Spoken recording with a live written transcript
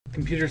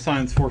Computer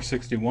Science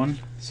 461,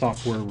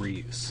 Software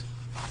Reuse.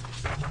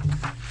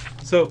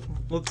 So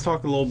let's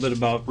talk a little bit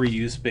about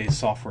reuse-based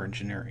software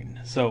engineering.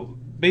 So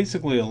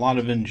basically a lot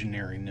of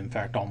engineering, in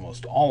fact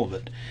almost all of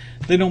it,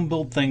 they don't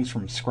build things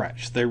from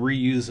scratch. They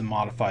reuse and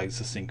modify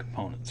existing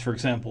components. For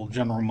example,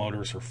 General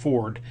Motors or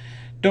Ford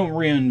don't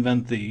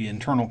reinvent the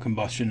internal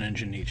combustion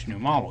engine each new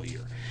model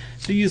year.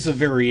 They use a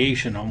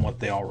variation on what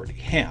they already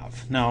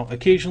have. Now,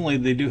 occasionally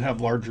they do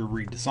have larger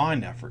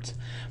redesign efforts.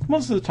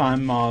 Most of the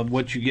time,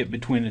 what you get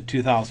between a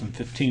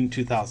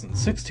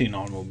 2015-2016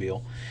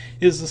 automobile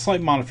is a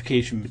slight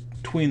modification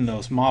between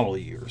those model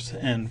years,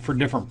 and for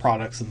different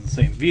products in the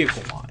same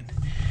vehicle line,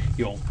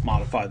 you'll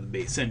modify the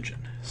base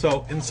engine.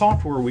 So in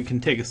software, we can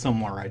take a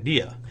similar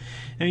idea,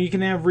 and you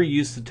can have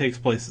reuse that takes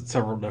place at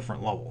several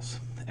different levels.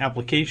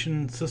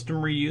 Application system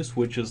reuse,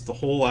 which is the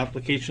whole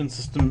application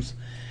systems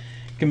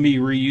can be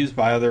reused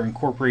by either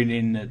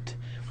incorporating it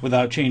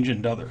without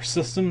changing to other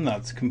system,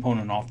 that's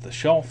component off the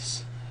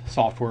shelves,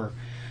 software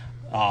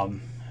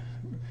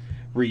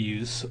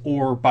reuse,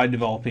 or by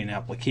developing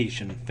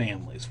application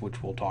families,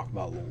 which we'll talk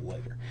about a little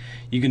later.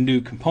 You can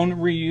do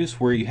component reuse,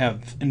 where you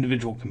have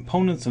individual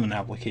components of an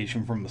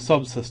application from a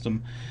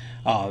subsystem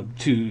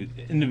to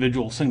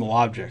individual single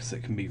objects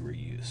that can be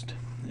reused.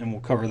 And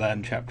we'll cover that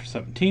in Chapter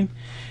 17.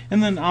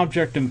 And then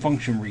object and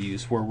function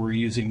reuse, where we're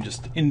using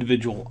just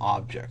individual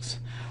objects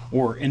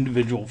or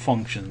individual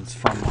functions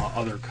from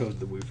other code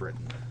that we've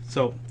written.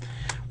 So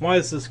why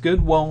is this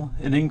good? Well,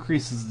 it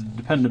increases the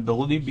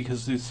dependability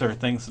because these are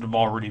things that have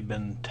already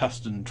been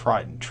tested and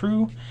tried and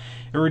true.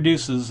 It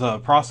reduces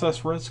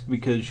process risk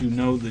because you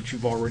know that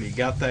you've already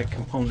got that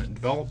component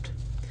developed.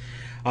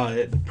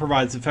 It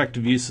provides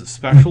effective use of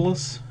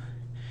specialists.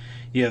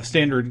 You have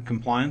standard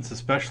compliance,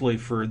 especially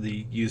for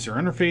the user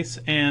interface,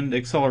 and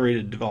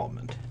accelerated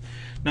development.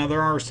 Now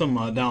there are some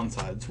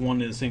downsides. One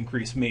is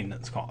increased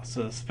maintenance costs,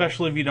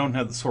 especially if you don't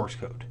have the source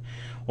code.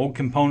 Old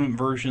component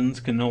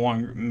versions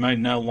might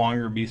no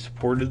longer be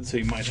supported, so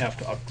you might have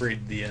to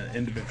upgrade the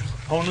individual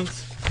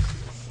components.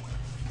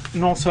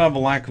 And also have a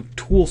lack of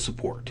tool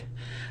support.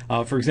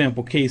 For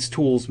example, case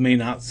tools may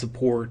not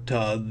support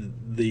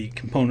the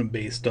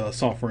component-based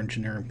software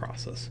engineering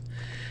process.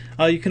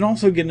 You can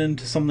also get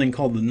into something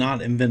called the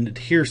not invented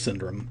here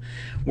syndrome,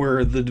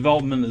 where the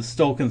development is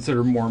still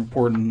considered more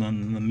important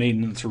than the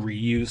maintenance or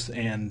reuse,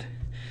 and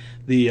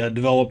the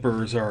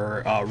developers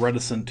are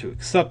reticent to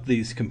accept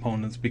these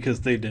components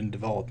because they didn't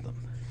develop them.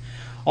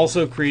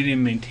 Also, creating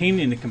and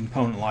maintaining a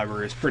component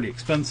library is pretty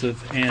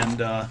expensive,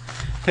 and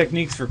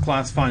techniques for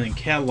classifying and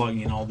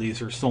cataloging all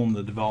these are still in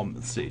the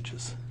development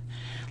stages.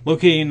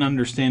 Locating,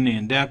 understanding,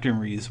 and adapting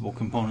reusable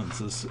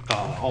components is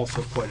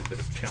also quite a bit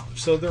of a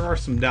challenge. So there are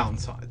some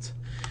downsides.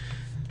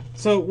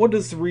 So what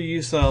does the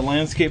reuse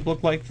landscape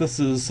look like? This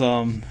is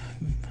a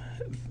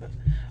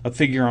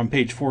figure on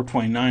page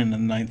 429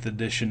 in the 9th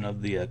edition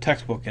of the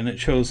textbook, and it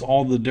shows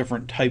all the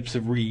different types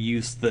of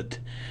reuse that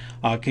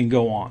can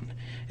go on.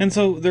 And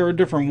so there are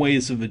different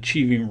ways of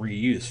achieving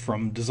reuse,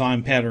 from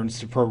design patterns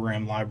to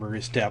program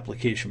libraries to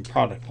application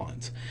product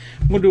lines.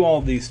 What do all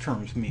of these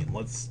terms mean?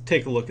 Let's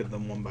take a look at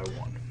them one by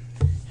one.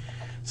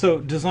 So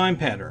design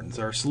patterns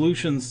are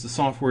solutions to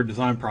software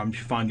design problems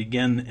you find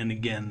again and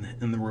again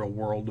in the real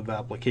world of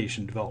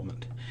application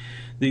development.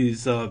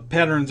 These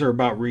patterns are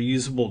about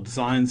reusable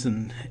designs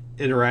and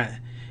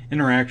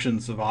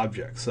interactions of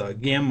objects.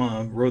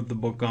 Gamma wrote the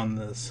book on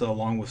this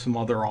along with some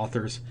other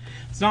authors.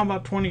 It's now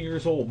about 20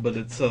 years old, but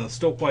it's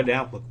still quite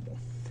applicable.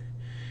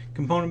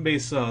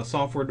 Component-based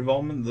software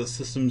development, the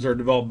systems are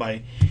developed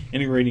by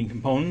integrating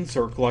components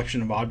or a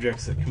collection of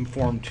objects that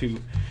conform to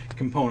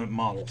component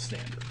model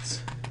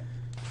standards.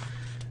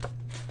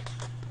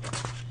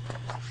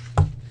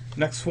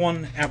 Next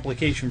one,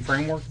 application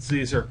frameworks.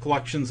 These are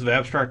collections of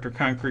abstract or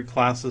concrete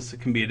classes that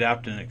can be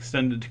adapted and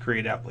extended to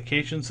create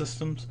application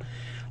systems.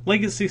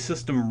 Legacy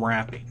system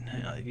wrapping.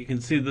 You can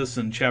see this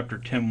in Chapter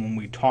 10 when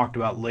we talked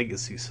about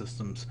legacy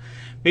systems.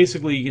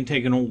 Basically, you can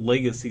take an old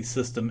legacy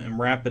system and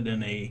wrap it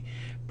in a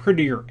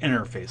prettier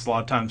interface. A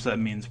lot of times that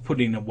means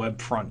putting a web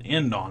front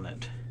end on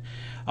it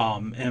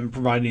and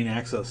providing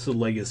access to the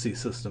legacy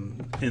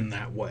system in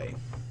that way.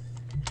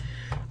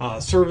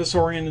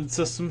 Service-oriented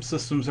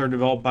systems are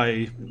developed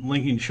by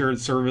linking shared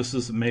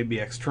services that may be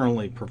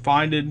externally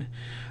provided.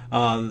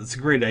 It's a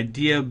great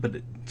idea, but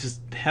it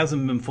just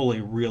hasn't been fully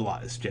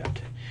realized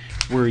yet,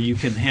 where you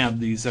can have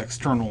these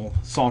external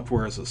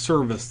software as a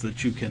service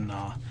that you can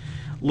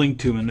link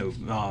to,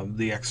 and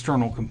the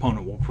external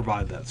component will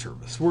provide that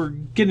service. We're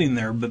getting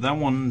there, but that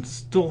one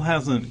still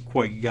hasn't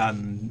quite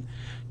gotten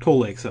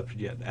totally accepted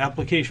yet.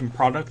 Application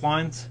product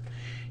lines.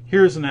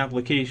 Here's an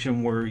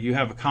application where you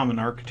have a common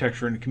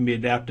architecture and it can be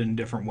adapted in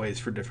different ways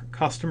for different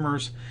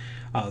customers.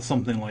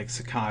 Something like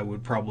Sakai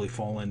would probably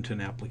fall into an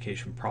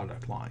application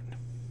product line.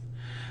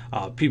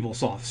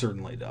 PeopleSoft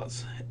certainly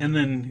does. And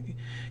then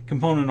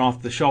component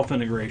off-the-shelf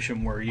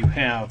integration, where you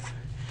have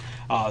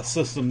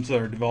systems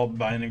that are developed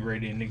by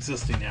integrating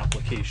existing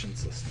application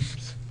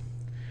systems.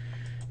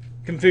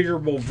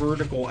 Configurable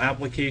vertical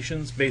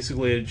applications.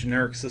 Basically, a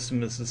generic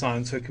system is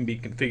designed so it can be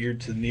configured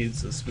to the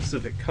needs of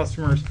specific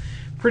customers,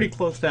 pretty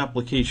close to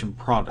application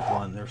product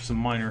line. There's some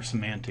minor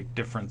semantic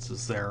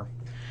differences there.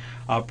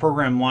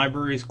 Program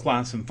libraries,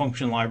 class and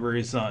function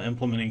libraries,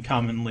 implementing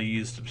commonly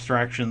used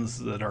abstractions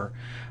that are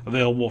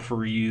available for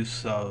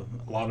reuse. A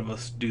lot of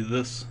us do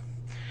this.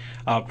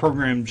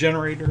 Program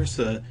generators.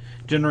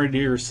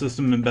 Generator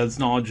system embeds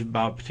knowledge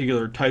about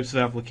particular types of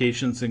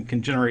applications and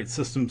can generate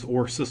systems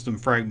or system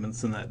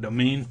fragments in that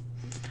domain.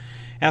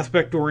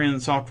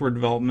 Aspect-oriented software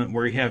development,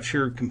 where you have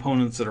shared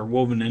components that are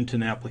woven into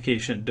an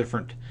application at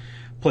different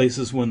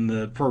places when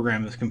the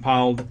program is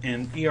compiled.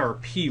 And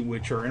ERP,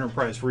 which are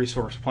enterprise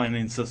resource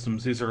planning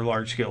systems. These are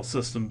large-scale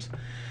systems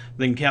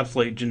that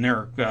encapsulate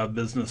generic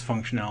business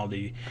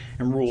functionality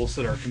and rules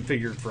that are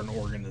configured for an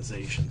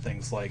organization,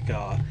 things like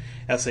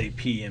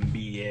SAP and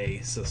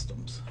BA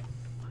systems.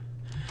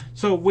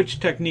 So which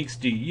techniques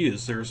do you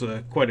use? There's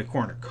quite a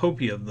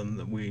cornucopia of them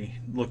that we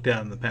looked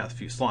at in the past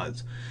few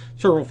slides.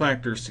 Several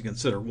factors to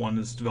consider. One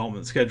is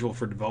development schedule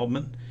for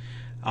development.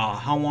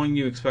 How long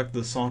you expect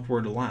the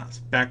software to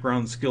last.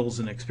 Background, skills,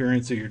 and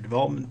experience of your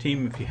development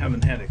team. If you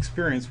haven't had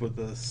experience with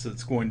this,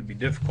 it's going to be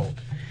difficult.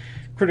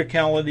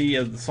 Criticality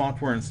of the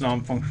software and its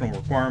non-functional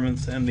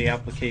requirements, and the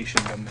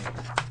application domain.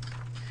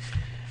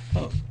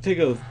 Take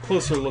a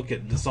closer look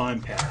at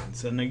design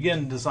patterns. And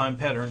again, design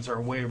patterns are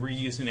a way of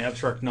reusing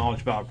abstract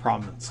knowledge about a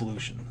problem and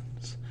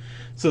solutions.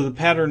 So the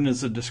pattern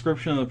is a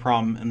description of the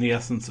problem and the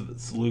essence of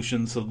its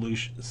solution.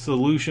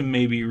 Solution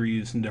may be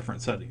reused in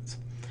different settings.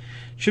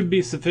 Should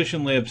be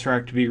sufficiently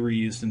abstract to be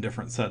reused in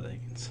different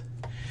settings.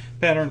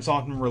 Patterns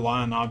often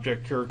rely on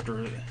object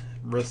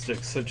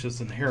characteristics such as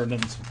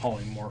inheritance and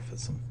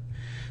polymorphism.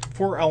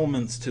 4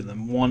 elements to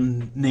them.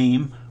 1,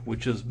 name,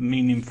 which is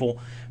meaningful.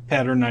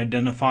 Pattern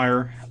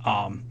identifier,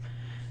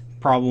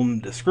 problem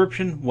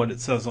description, what it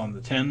says on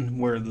the tin,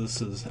 where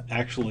this is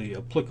actually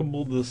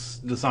applicable, this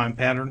design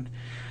pattern.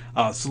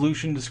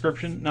 Solution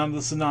description. Now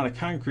this is not a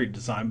concrete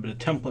design, but a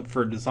template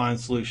for a design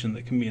solution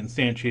that can be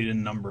instantiated in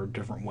a number of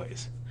different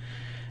ways.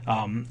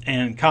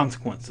 And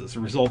consequences,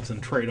 results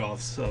and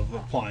trade-offs of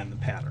applying the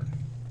pattern.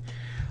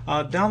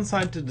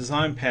 Downside to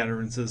design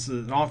patterns is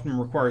that it often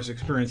requires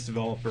experienced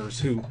developers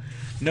who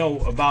know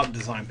about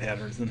design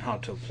patterns and how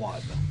to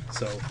apply them.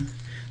 So,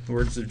 in the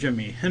words of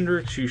Jimi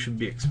Hendrix, you should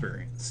be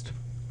experienced.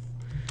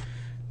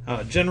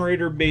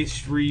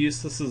 Generator-based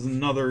reuse. This is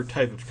another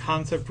type of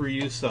concept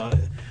reuse.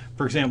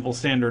 For example,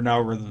 standard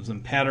algorithms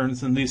and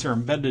patterns, and these are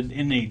embedded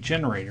in a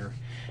generator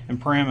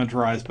and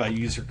parameterized by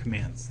user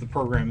commands. The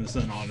program is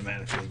then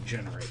automatically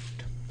generated.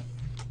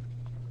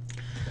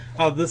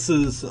 This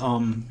is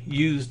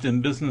used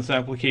in business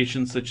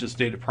applications such as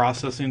data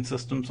processing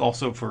systems,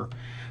 also for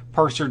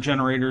parser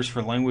generators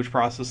for language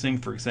processing,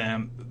 for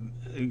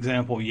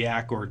example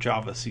Yak or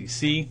Java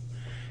CC,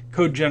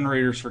 code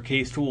generators for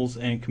case tools,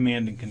 and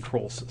command and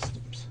control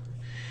systems.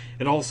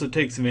 It also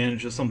takes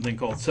advantage of something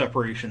called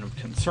separation of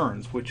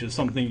concerns, which is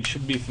something you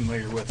should be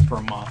familiar with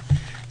from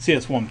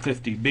CS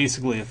 150.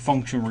 Basically, a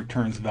function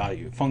returns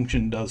value. A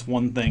function does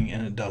one thing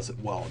and it does it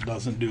well. It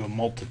doesn't do a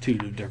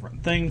multitude of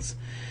different things.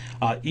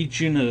 Each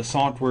unit of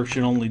software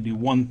should only do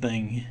one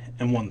thing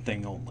and one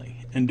thing only,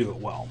 and do it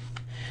well.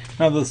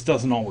 Now this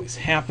doesn't always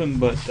happen,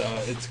 but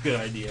it's a good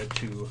idea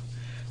to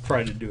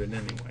try to do it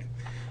anyway.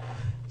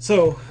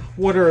 So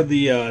what are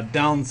the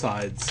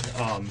downsides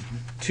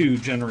to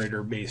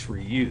generator-based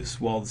reuse?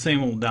 Well, the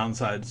same old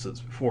downsides as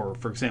before.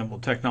 For example,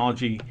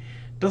 technology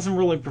doesn't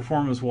really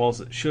perform as well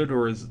as it should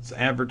or as it's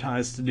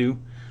advertised to do.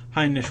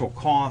 High initial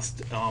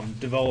cost,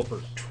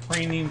 developer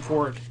training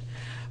for it,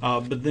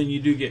 but then you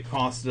do get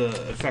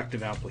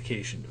cost-effective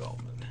application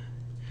development.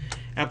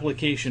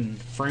 Application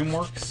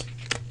frameworks.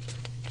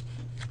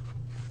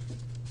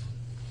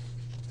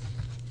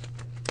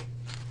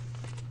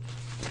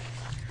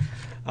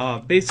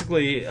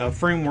 Basically, a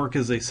framework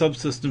is a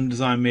subsystem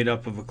design made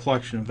up of a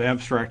collection of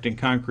abstract and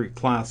concrete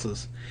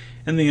classes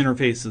and the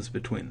interfaces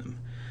between them,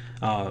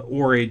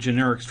 or a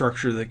generic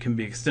structure that can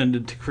be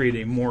extended to create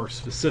a more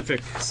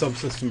specific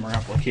subsystem or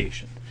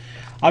application.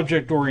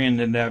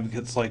 Object-oriented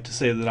advocates like to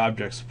say that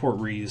objects support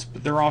reuse,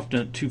 but they're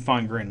often at too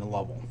fine-grained a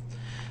level.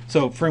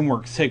 So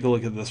frameworks take a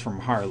look at this from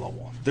a higher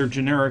level. They're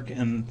generic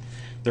and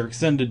they're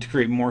extended to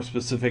create more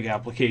specific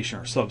application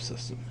or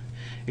subsystem.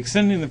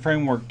 Extending the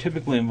framework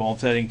typically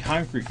involves adding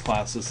concrete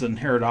classes that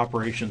inherit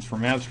operations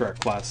from abstract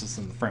classes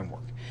in the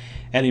framework,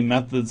 adding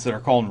methods that are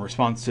called in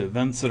response to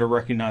events that are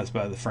recognized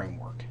by the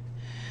framework.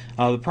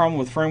 The problem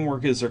with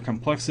framework is their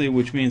complexity,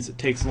 which means it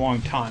takes a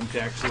long time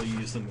to actually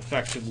use them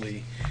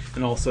effectively,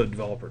 and also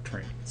developer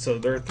training. So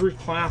there are 3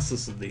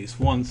 classes of these.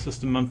 1,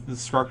 system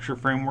infrastructure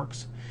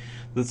frameworks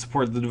that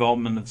support the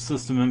development of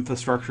system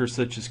infrastructure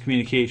such as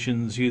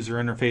communications, user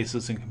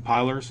interfaces, and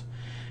compilers.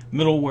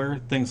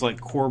 Middleware, things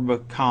like Corba,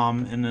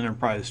 COM, and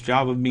Enterprise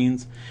Java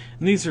Beans.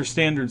 And these are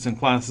standards and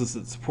classes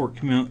that support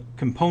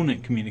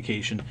component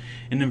communication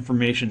and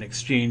information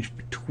exchange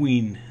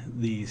between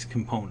these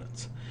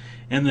components.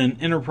 And then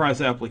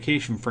enterprise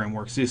application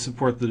frameworks, these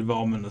support the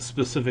development of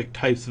specific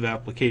types of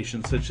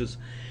applications such as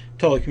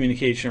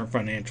telecommunication or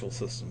financial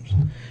systems.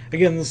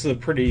 Again, this is a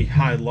pretty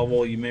high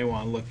level. You may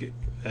want to look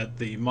at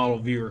the model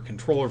viewer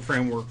controller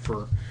framework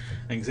for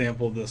an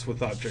example of this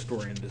with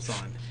object-oriented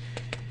design.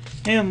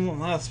 And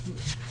last,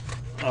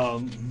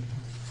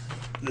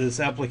 this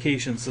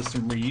application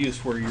system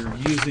reuse, where you're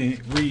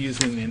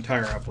reusing the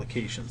entire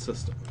application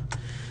system.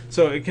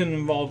 So it can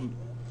involve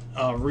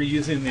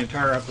reusing the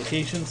entire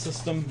application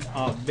system,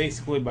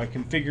 basically by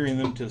configuring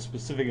them to a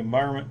specific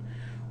environment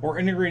or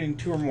integrating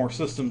two or more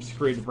systems to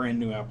create a brand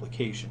new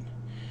application.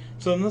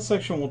 So in this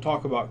section we'll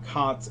talk about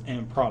COTS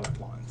and product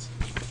lines.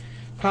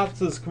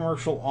 COTS is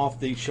commercial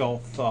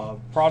off-the-shelf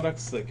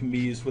products that can be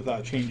used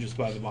without changes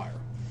by the buyer.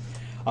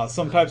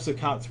 Some types of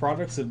COTS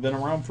products have been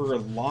around for a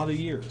lot of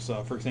years,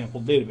 for example,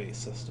 database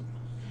systems.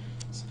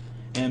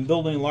 And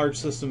building large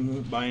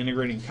systems by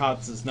integrating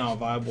COTS is now a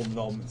viable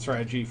development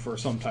strategy for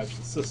some types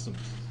of systems.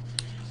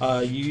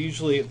 You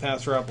usually get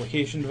faster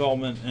application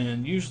development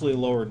and usually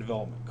lower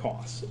development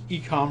costs.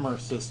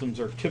 E-commerce systems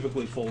are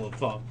typically full of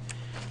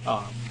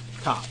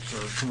COTS,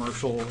 or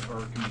commercial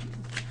or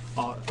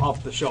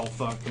off-the-shelf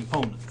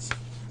components.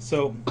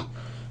 So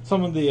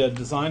some of the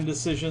design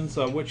decisions: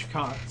 which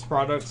COTS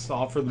products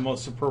offer the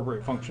most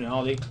appropriate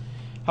functionality,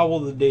 how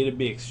will the data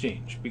be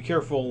exchanged. Be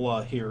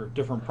careful here,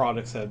 different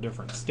products have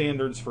different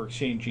standards for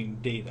exchanging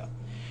data.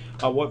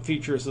 What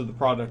features of the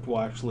product will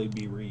actually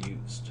be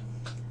reused.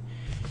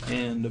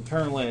 And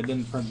apparently I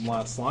didn't print the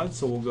last slide,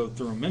 so we'll go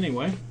through them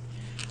anyway.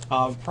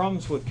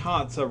 Problems with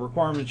COTS: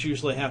 requirements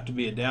usually have to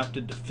be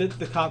adapted to fit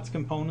the COTS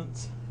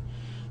components.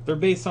 They're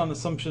based on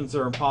assumptions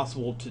that are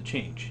impossible to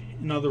change.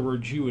 In other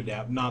words, you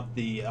adapt, not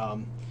the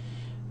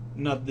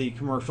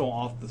commercial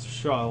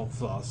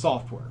off-the-shelf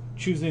software.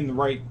 Choosing the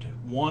right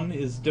one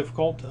is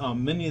difficult.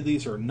 Many of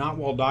these are not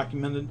well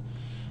documented,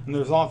 and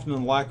there's often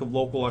a lack of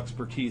local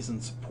expertise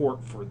and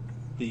support for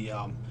the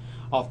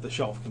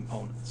off-the-shelf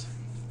components.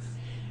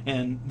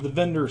 And the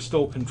vendor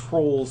still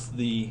controls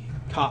the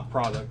COT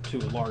product to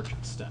a large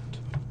extent.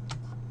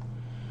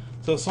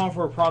 So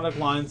software product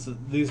lines: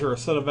 these are a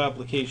set of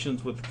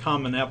applications with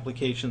common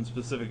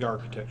application-specific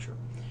architecture.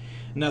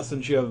 In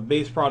essence, you have a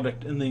base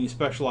product and then you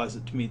specialize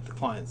it to meet the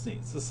client's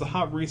needs. This is a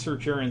hot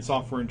research area in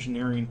software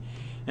engineering,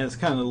 and it's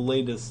kind of the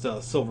latest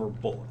silver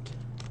bullet.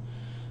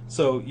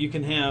 So you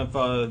can have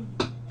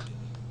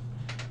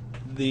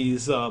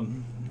these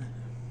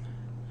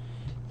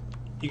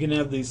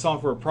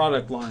software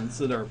product lines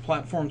that are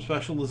platform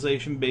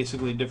specialization.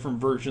 Basically,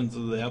 different versions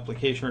of the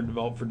application are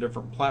developed for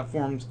different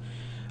platforms.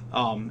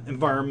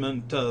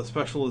 Environment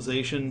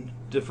specialization,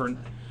 different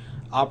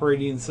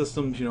operating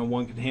systems.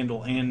 One could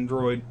handle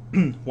Android,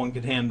 one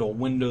could handle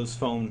Windows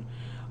Phone,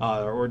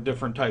 or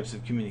different types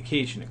of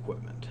communication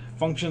equipment.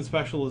 Function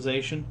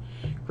specialization,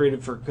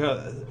 created for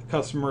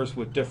customers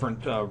with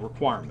different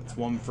requirements.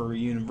 One for a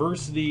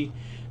university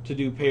to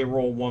do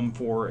payroll, one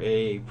for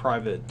a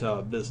private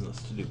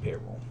business to do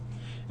payroll.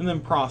 And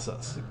then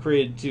process,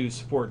 created to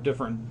support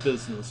different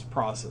business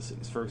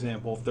processes. For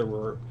example, if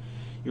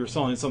you were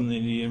selling something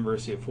to the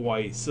University of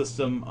Hawaii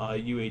system,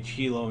 UH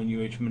Hilo and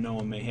UH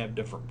Manoa may have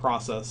different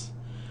process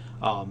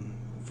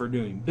for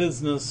doing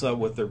business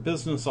with their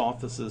business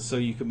offices, so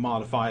you could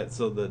modify it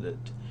so that it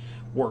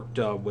worked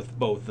with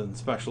both and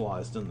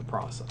specialized in the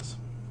process.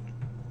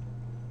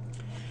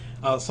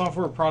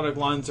 Software product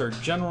lines are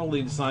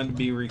generally designed to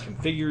be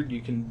reconfigured.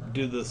 You can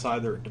do this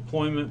either at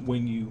deployment.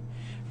 When you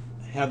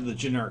have the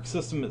generic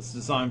system, it's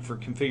designed for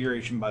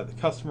configuration by the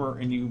customer,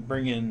 and you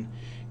bring in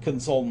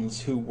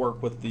consultants who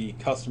work with the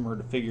customer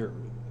to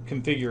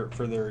configure it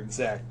for their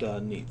exact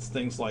needs.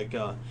 Things like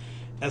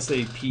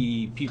SAP,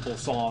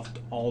 PeopleSoft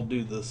all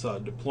do this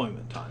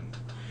deployment time.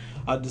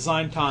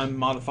 Design time: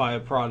 modify a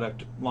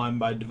product line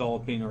by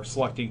developing or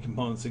selecting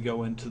components that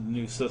go into the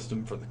new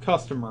system for the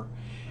customer,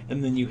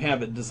 and then you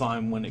have it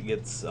designed when it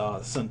gets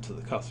sent to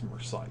the customer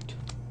site.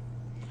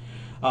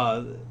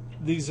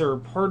 These are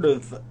part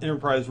of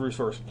enterprise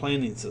resource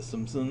planning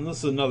systems, and this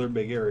is another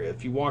big area.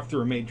 If you walk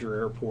through a major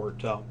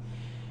airport,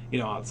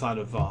 outside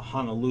of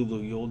Honolulu,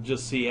 you'll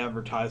just see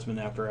advertisement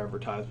after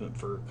advertisement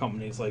for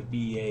companies like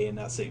BEA and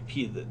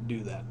SAP that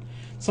do that.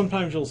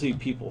 Sometimes you'll see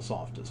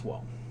PeopleSoft as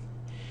well.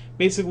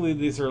 Basically,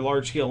 these are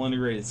large-scale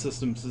integrated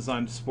systems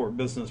designed to support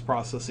business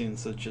processing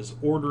such as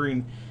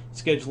ordering,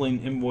 scheduling,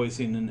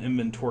 invoicing, and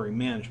inventory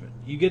management.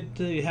 You get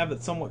to have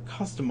it somewhat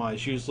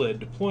customized, usually at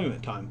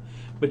deployment time,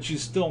 but you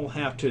still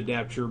have to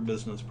adapt your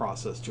business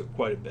process to it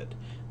quite a bit,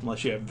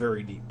 unless you have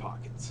very deep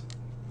pockets.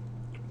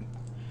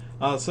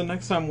 So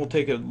next time we'll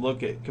take a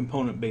look at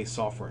component-based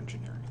software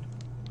engineering.